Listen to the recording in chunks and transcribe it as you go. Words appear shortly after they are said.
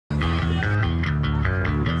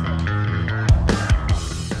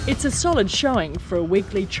It's a solid showing for a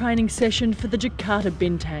weekly training session for the Jakarta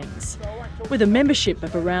Bintangs. With a membership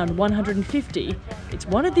of around 150, it's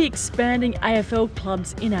one of the expanding AFL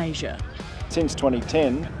clubs in Asia. Since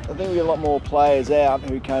 2010, I think we get a lot more players out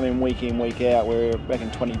who come in, week out, where back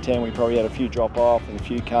in 2010 we probably had a few drop off and a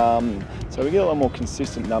few come. So we get a lot more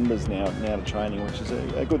consistent numbers now to training, which is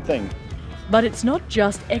a good thing. But it's not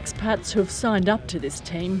just expats who have signed up to this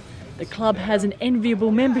team. The club has an enviable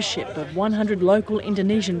membership of 100 local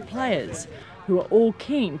Indonesian players who are all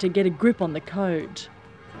keen to get a grip on the code.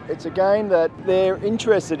 It's a game that they're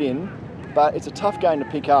interested in, but it's a tough game to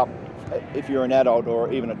pick up if you're an adult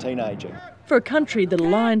or even a teenager. For a country that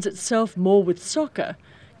aligns itself more with soccer,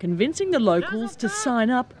 convincing the locals to sign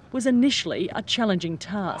up was initially a challenging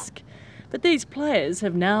task. But these players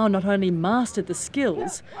have now not only mastered the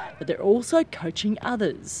skills, but they're also coaching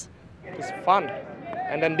others. It's fun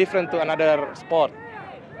and then different to another sport.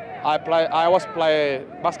 I was play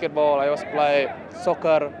basketball, I was play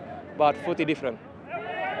soccer, but footy different.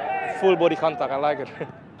 Full body contact, I like it.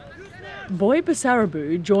 Boy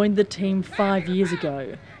Basarabu joined the team 5 years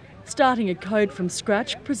ago. Starting a code from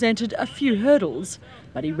scratch presented a few hurdles,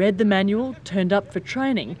 but he read the manual, turned up for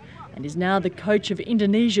training, and is now the coach of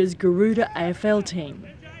Indonesia's Garuda AFL team.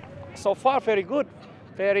 So far, very good.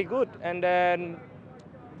 And then,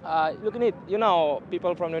 look at it, you know,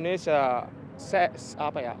 people from Indonesia says,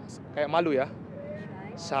 kayak malu ya,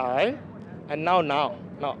 shy, and now.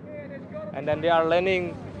 And then they are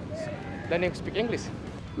learning to speak English.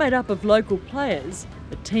 Made up of local players,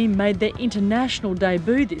 the team made their international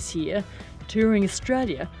debut this year, touring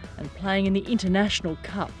Australia and playing in the International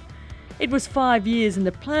Cup. It was 5 years in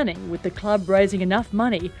the planning, with the club raising enough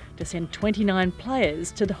money to send 29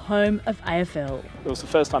 players to the home of AFL. It was the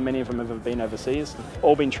first time many of them have ever been overseas. They've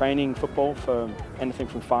all been training football for anything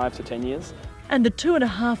from 5 to 10 years. And the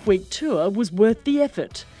 2.5-week tour was worth the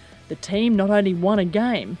effort. The team not only won a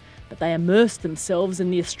game, but they immersed themselves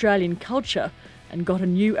in the Australian culture and got a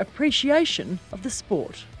new appreciation of the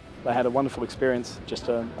sport. They had a wonderful experience, just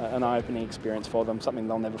an eye-opening experience for them, something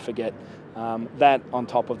they'll never forget. That on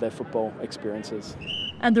top of their football experiences.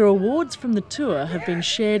 And the rewards from the tour have been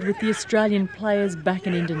shared with the Australian players back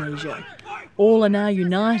in Indonesia. All are now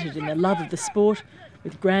united in their love of the sport,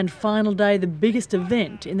 with Grand Final Day the biggest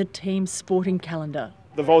event in the team's sporting calendar.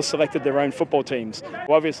 They've all selected their own football teams.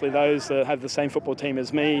 Obviously those that have the same football team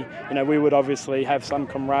as me, we would obviously have some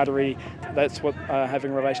camaraderie. That's what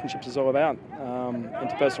having relationships is all about,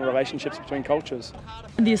 interpersonal relationships between cultures.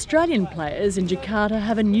 And the Australian players in Jakarta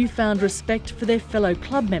have a newfound respect for their fellow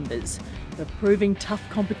club members, who are proving tough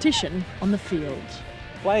competition on the field.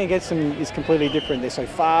 Playing against them is completely different. They're so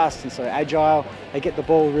fast and so agile. They get the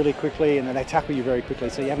ball really quickly and then they tackle you very quickly,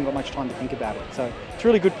 so you haven't got much time to think about it. So it's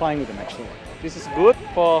really good playing with them, actually. This is good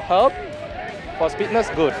for health, for fitness,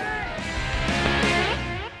 good.